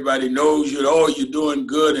neighborhood and everybody knows you, you're doing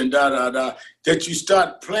good and that you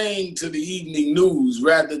start playing to the evening news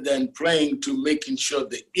rather than playing to making sure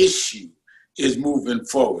the issue is moving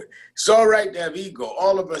forward. It's all right to have ego.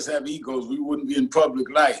 All of us have egos. We wouldn't be in public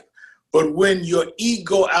life. But when your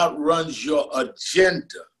ego outruns your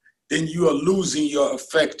agenda, then you are losing your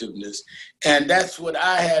effectiveness. And that's what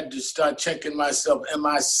I had to start checking myself. Am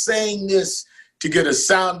I saying this to get a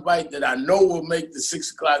soundbite that I know will make the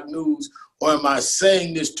 6 o'clock news? Or am I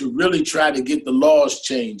saying this to really try to get the laws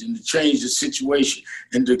changed and to change the situation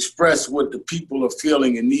and to express what the people are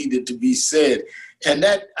feeling and needed to be said? And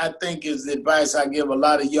that, I think, is the advice I give a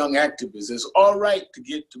lot of young activists. It's all right to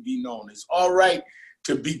get to be known. It's all right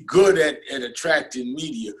to be good at attracting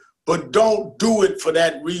media, but don't do it for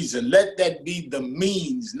that reason. Let that be the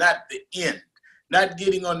means, not the end. Not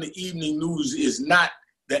getting on the evening news is not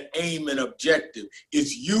the aim and objective.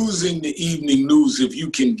 It's using the evening news, if you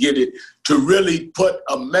can get it, to really put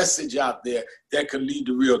a message out there that can lead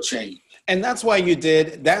to real change. And that's why you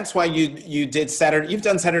did Saturday. You've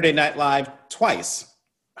done Saturday Night Live twice,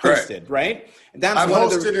 hosted, right? I've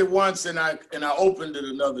hosted it once, and I opened it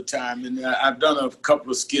another time, and I've done a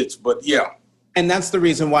couple of skits. But yeah, and that's the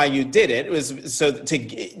reason why you did it. It was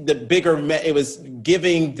it was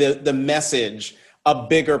giving the message a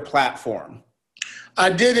bigger platform. I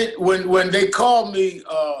did it when they called me.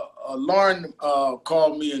 Lauren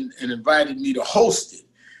called me and invited me to host it.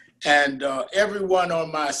 And everyone on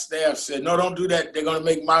my staff said, "No, don't do that. They're going to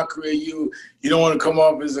make mockery of you. You don't want to come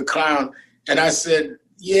off as a clown." And I said,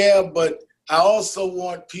 "Yeah, but I also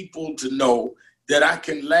want people to know that I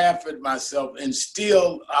can laugh at myself and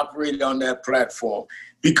still operate on that platform,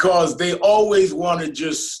 because they always want to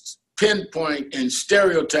just pinpoint and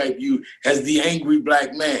stereotype you as the angry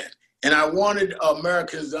black man. And I wanted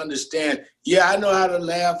Americans to understand, yeah, I know how to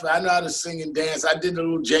laugh. I know how to sing and dance. I did the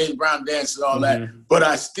little James Brown dance and all that, but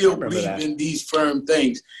I still believe in these firm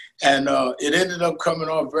things. And it ended up coming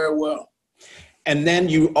off very well. And then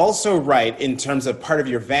you also write, in terms of part of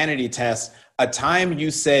your vanity test, a time you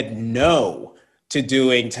said no to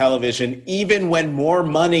doing television, even when more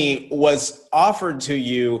money was offered to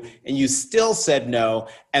you, and you still said no.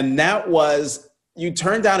 And that was, you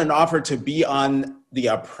turned down an offer to be on The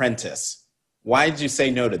Apprentice. Why did you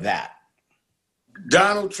say no to that?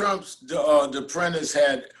 Donald Trump's The Apprentice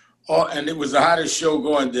had, and it was the hottest show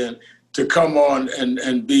going then, to come on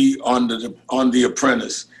and be on the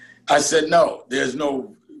Apprentice. I said, no, there's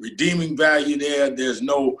no redeeming value there. There's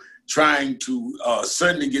no trying to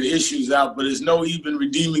certainly get issues out, but there's no even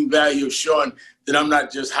redeeming value of showing that I'm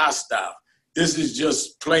not just hostile. This is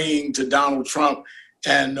just playing to Donald Trump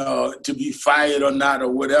and to be fired or not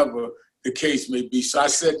or whatever the case may be. So I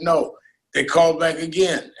said, no. They called back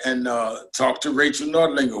again and talked to Rachel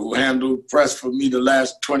Nordlinger, who handled press for me the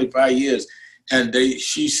last 25 years. And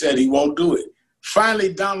she said he won't do it.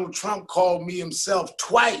 Finally, Donald Trump called me himself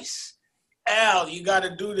twice. Al, you got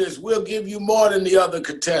to do this. We'll give you more than the other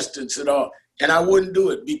contestants and all. And I wouldn't do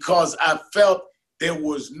it because I felt there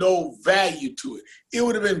was no value to it. It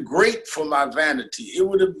would have been great for my vanity. It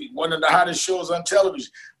would have been one of the hottest shows on television.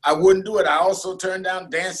 I wouldn't do it. I also turned down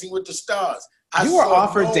Dancing with the Stars. You were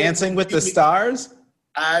offered Dancing with the Stars?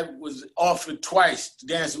 I was offered twice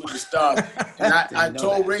Dancing with the Stars. And I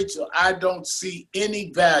told Rachel, I don't see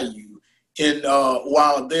any value in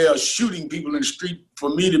while they're shooting people in the street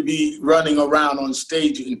for me to be running around on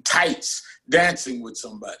stage in tights dancing with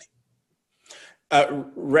somebody.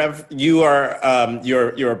 Rev, you are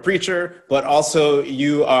you're a preacher, but also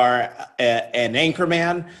you are an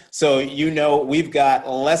anchorman. So we've got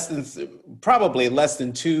probably less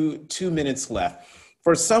than two minutes left.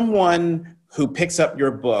 For someone who picks up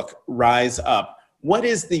your book, Rise Up, what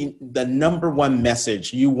is the number one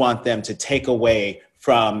message you want them to take away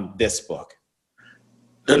from this book?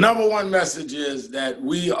 The number one message is that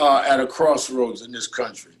we are at a crossroads in this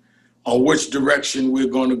country on which direction we're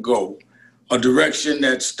going to go. A direction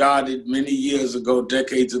that started many years ago,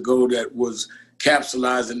 decades ago, that was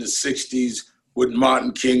capsulized in the 60s with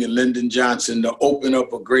Martin King and Lyndon Johnson to open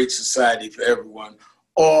up a great society for everyone,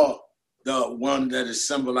 or the one that is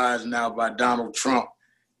symbolized now by Donald Trump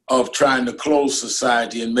of trying to close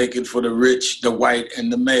society and make it for the rich, the white,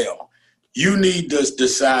 and the male. You need to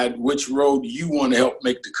decide which road you want to help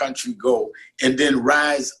make the country go, and then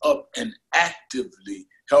rise up and actively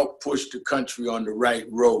help push the country on the right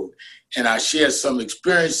road. And I share some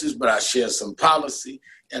experiences, but I share some policy,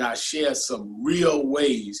 and I share some real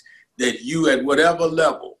ways that you, at whatever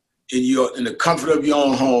level, in the comfort of your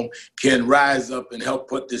own home, can rise up and help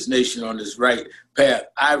put this nation on this right path.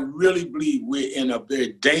 I really believe we're in a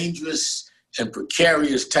very dangerous and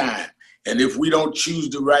precarious time. And if we don't choose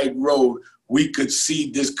the right road, we could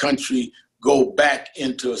see this country go back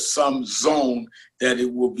into some zone that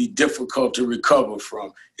it will be difficult to recover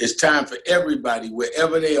from. It's time for everybody,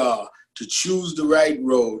 wherever they are, to choose the right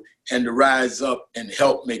road and to rise up and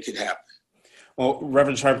help make it happen. Well,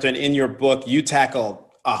 Reverend Sharpton, in your book, you tackle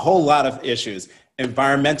a whole lot of issues: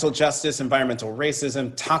 environmental justice, environmental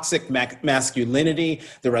racism, toxic masculinity,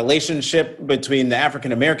 the relationship between the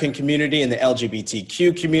African-American community and the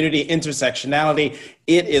LGBTQ community, intersectionality.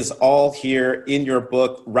 It is all here in your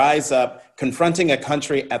book, Rise Up, Confronting a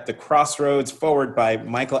Country at the Crossroads, forward by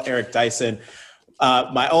Michael Eric Dyson.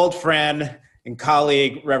 My old friend and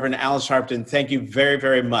colleague, Reverend Al Sharpton, thank you very,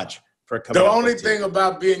 very much for coming. The only thing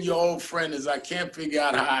about being your old friend is I can't figure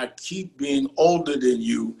out how I keep being older than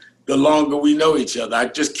you the longer we know each other. I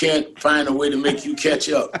just can't find a way to make you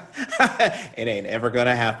catch up. It ain't ever going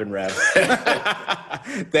to happen, Rev.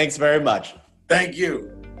 Thanks very much. Thank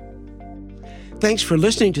you. Thanks for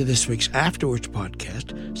listening to this week's Afterwards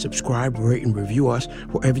podcast. Subscribe, rate, and review us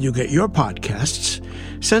wherever you get your podcasts.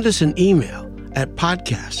 Send us an email at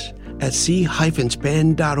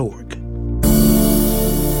podcasts@c-span.org.